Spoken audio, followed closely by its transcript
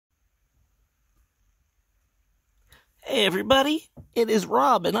Hey everybody, it is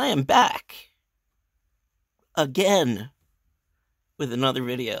Rob and I am back again with another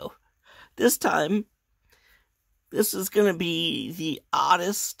video. This time, this is gonna be the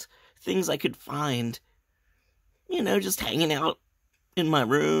oddest things I could find. You know, just hanging out in my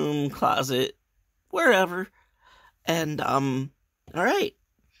room, closet, wherever. And, alright.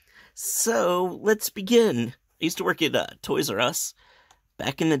 So, let's begin. I used to work at Toys R Us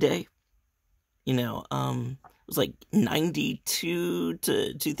back in the day. You know, it was like 92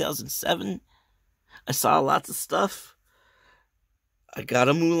 to 2007. I saw lots of stuff. I got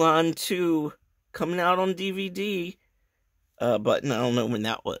a Mulan 2 coming out on DVD, but I don't know when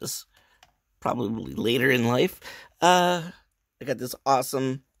that was. Probably later in life. I got this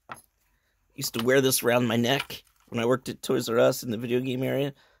awesome, used to wear this around my neck when I worked at Toys R Us in the video game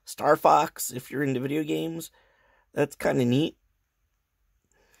area. Star Fox, if you're into video games. That's kind of neat.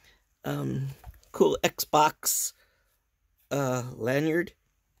 Cool Xbox lanyard.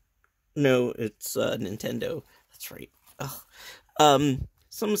 No, it's Nintendo. That's right.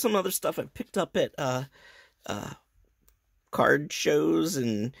 Some other stuff I picked up at card shows,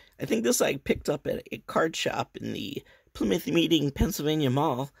 and I think this I picked up at a card shop in the Plymouth Meeting, Pennsylvania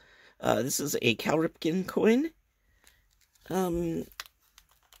Mall. This is a Cal Ripken coin. I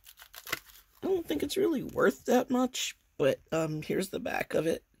don't think it's really worth that much, but here's the back of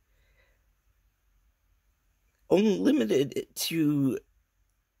it. Only limited to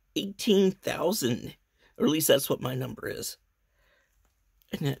 18,000, or at least that's what my number is.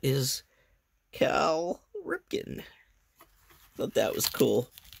 And that is Cal Ripken. Thought that was cool.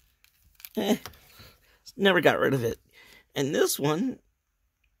 Never got rid of it. And this one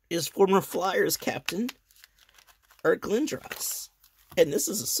is former Flyers captain Eric Lindros. And this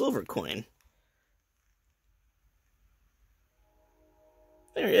is a silver coin.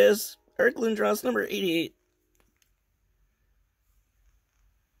 There he is. Eric Lindros, number 88.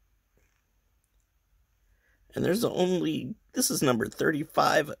 And there's only, this is number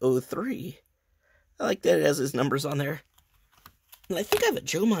 3503. I like that it has his numbers on there. And I think I have a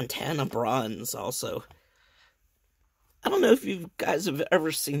Joe Montana bronze also. I don't know if you guys have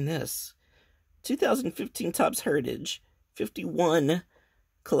ever seen this. 2015 Topps Heritage 51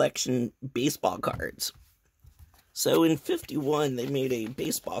 collection baseball cards. So in 51, they made a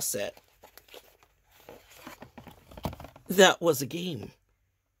baseball set. That was a game.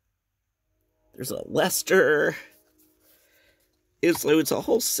 There's a Lester. It's a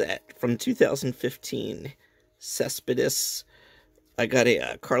whole set from 2015. Cespedes. I got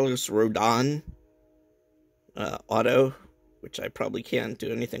a Carlos Rodon auto, which I probably can't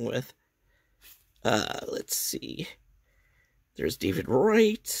do anything with. Let's see. There's David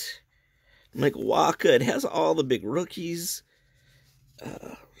Wright. Michael Wacha. It has all the big rookies.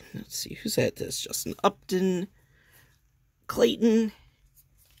 Let's see. Who's at this? Justin Upton. Clayton.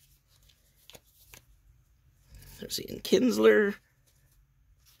 There's Ian Kinsler.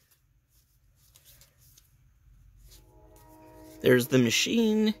 There's the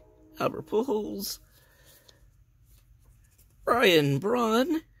Machine. Albert Pujols. Brian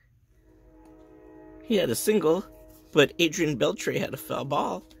Braun. He had a single, but Adrian Beltre had a foul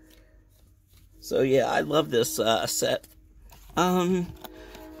ball. So yeah, I love this set. The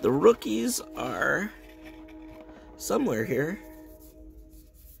rookies are somewhere here.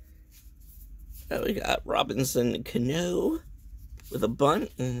 We got Robinson Cano with a bunt,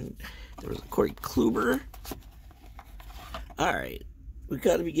 and there was Corey Kluber. Alright, we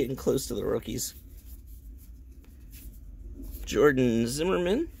got to be getting close to the rookies. Jordan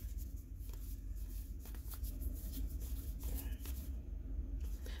Zimmerman.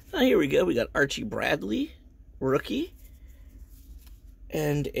 Here we go. We got Archie Bradley, rookie.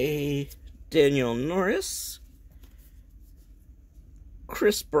 And a Daniel Norris.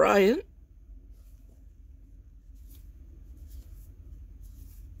 Chris Bryant.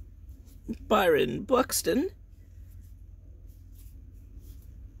 Byron Buxton.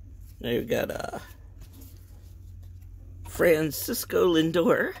 Now you've got Francisco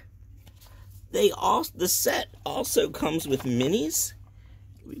Lindor. The set also comes with minis.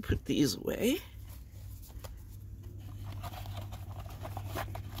 Let me put these away.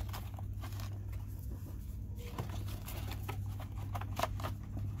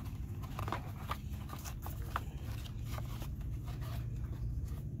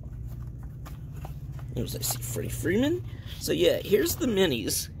 There's, I see Freddie Freeman. So yeah, here's the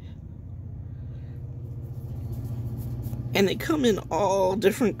minis. And they come in all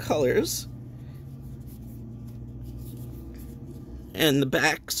different colors. And the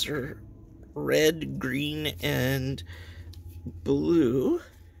backs are red, green, and blue.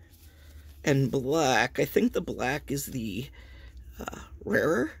 and black. I think the black is the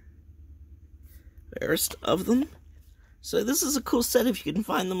rarest of them. So this is a cool set if you can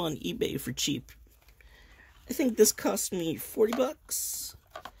find them on eBay for cheap. I think this cost me $40.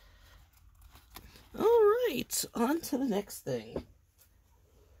 Alright, on to the next thing.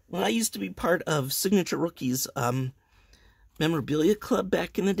 When I used to be part of Signature Rookies memorabilia club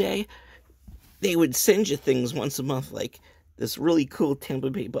back in the day, they would send you things once a month, like this really cool Tampa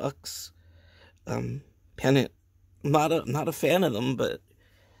Bay Bucks pennant. I'm not a fan of them, but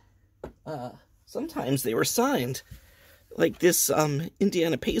sometimes they were signed. Like this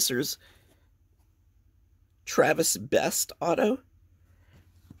Indiana Pacers Travis Best auto.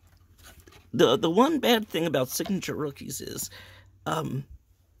 The one bad thing about Signature Rookies is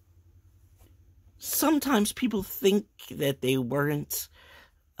sometimes people think that they weren't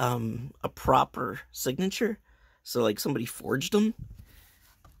a proper signature, so like somebody forged them.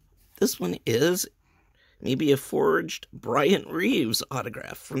 This one is maybe a forged Bryant Reeves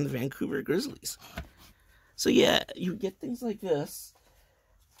autograph from the Vancouver Grizzlies. So yeah, you get things like this,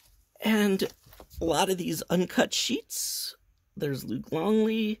 and a lot of these uncut sheets. There's Luke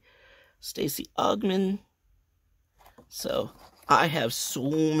Longley, Stacey Augmon. So I have so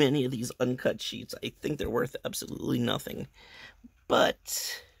many of these uncut sheets. I think they're worth absolutely nothing,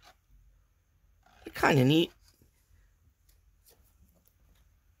 but they're kind of neat.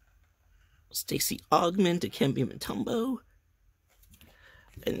 Stacey Augmon, Dikembe Mutombo.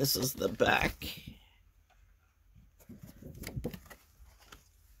 And this is the back.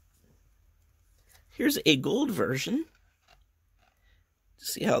 Here's a gold version.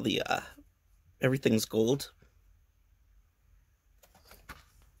 See how the everything's gold.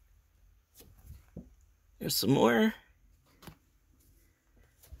 Here's some more.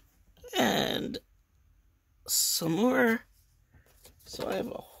 And some more. So I have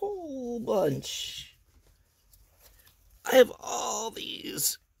a whole bunch. I have all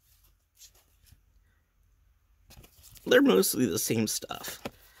these. They're mostly the same stuff,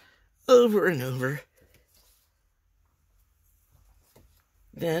 over and over.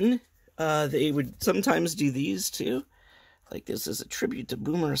 Then they would sometimes do these too. Like this is a tribute to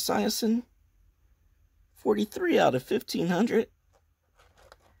Boomer Esiason. 43 out of 1,500.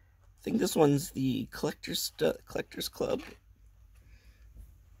 I think this one's the Collector's Club.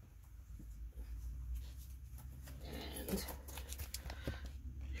 And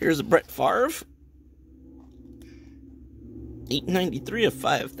here's a Brett Favre. 893 of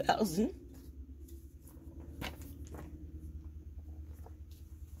 5,000.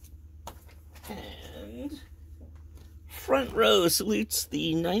 And front row salutes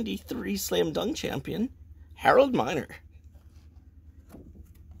the 93 Slam Dunk champion, Harold Miner.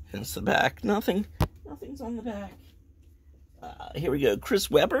 Hence the back. Nothing's on the back. Here we go. Chris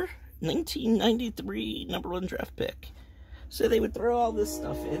Webber, 1993 #1 draft pick. So they would throw all this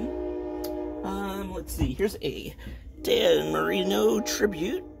stuff in. Let's see. Here's a Dan Marino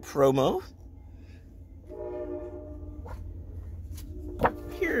tribute promo.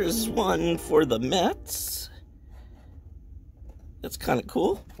 Here's one for the Mets. That's kind of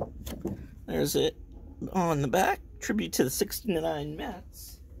cool. There's it on the back. Tribute to the 69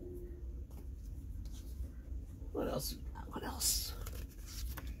 Mets. What else? What else?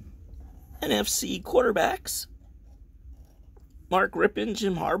 NFC quarterbacks. Mark Rippon,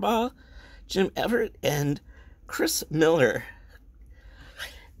 Jim Harbaugh, Jim Everett, and Chris Miller.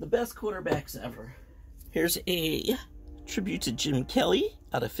 The best quarterbacks ever. Here's a tribute to Jim Kelly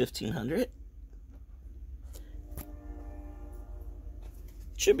out of 1,500.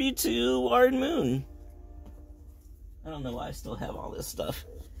 Tribute to Warren Moon. I don't know why I still have all this stuff.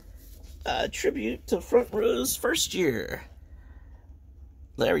 Tribute to Front Row's first year.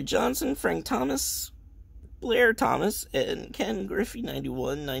 Larry Johnson, Frank Thomas, Blair Thomas, and Ken Griffey,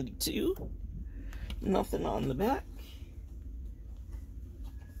 91, 92. Nothing on the back.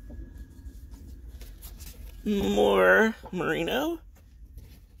 More Marino.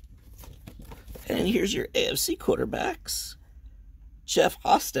 And here's your AFC quarterbacks. Jeff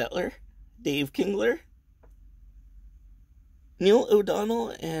Hostetler, Dave Kingler, Neil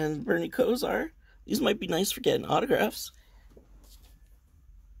O'Donnell, and Bernie Kosar. These might be nice for getting autographs.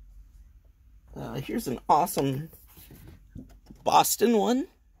 Here's an awesome Boston one.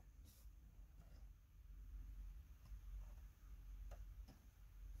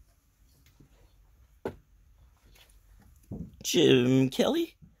 Jim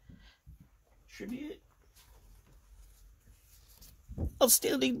Kelly. Tribute.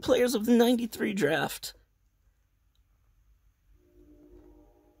 Outstanding players of the 93 draft.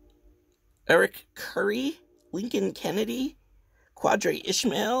 Eric Curry, Lincoln Kennedy, Quadre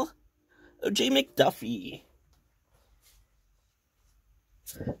Ishmael, O.J. McDuffie.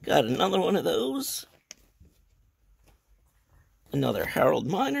 Got another one of those. Another Harold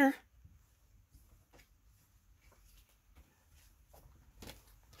Miner.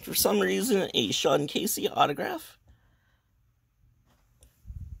 For some reason, a Sean Casey autograph.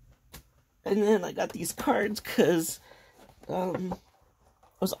 And then I got these cards because I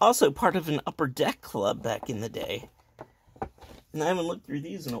was also part of an Upper Deck club back in the day. And I haven't looked through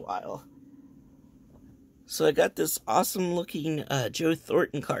these in a while. So I got this awesome looking Joe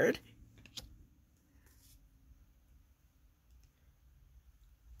Thornton card.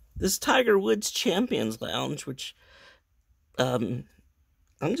 This Tiger Woods Champions Lounge, which I'm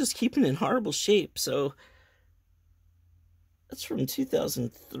just keeping in horrible shape, so that's from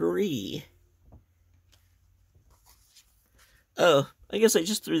 2003. Oh, I guess I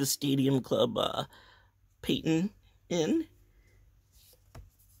just threw the Stadium Club Peyton in.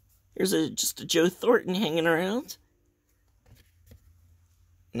 Here's just a Joe Thornton hanging around.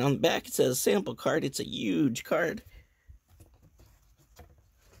 And on the back it says sample card. It's a huge card.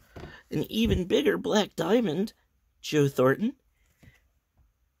 An even bigger Black Diamond Joe Thornton.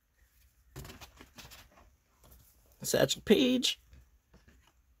 Satchel Paige.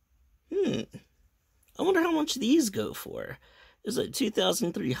 I wonder how much these go for. There's a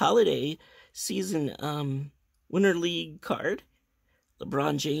 2003 holiday season Winter League card.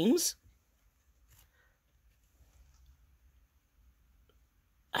 LeBron James.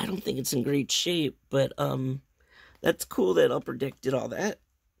 I don't think it's in great shape, but that's cool that Upper Deck did all that.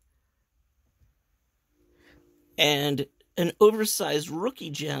 And an oversized rookie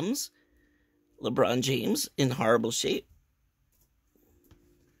gems, LeBron James in horrible shape.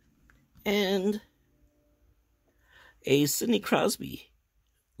 And a Sidney Crosby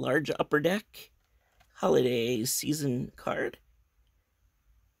large Upper Deck holiday season card.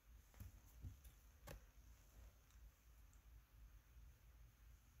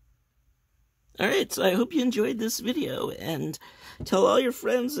 Alright, so I hope you enjoyed this video, and tell all your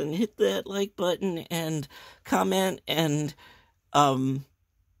friends and hit that like button and comment and,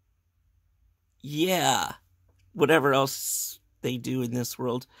 yeah, whatever else they do in this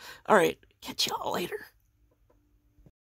world. Alright, catch y'all later.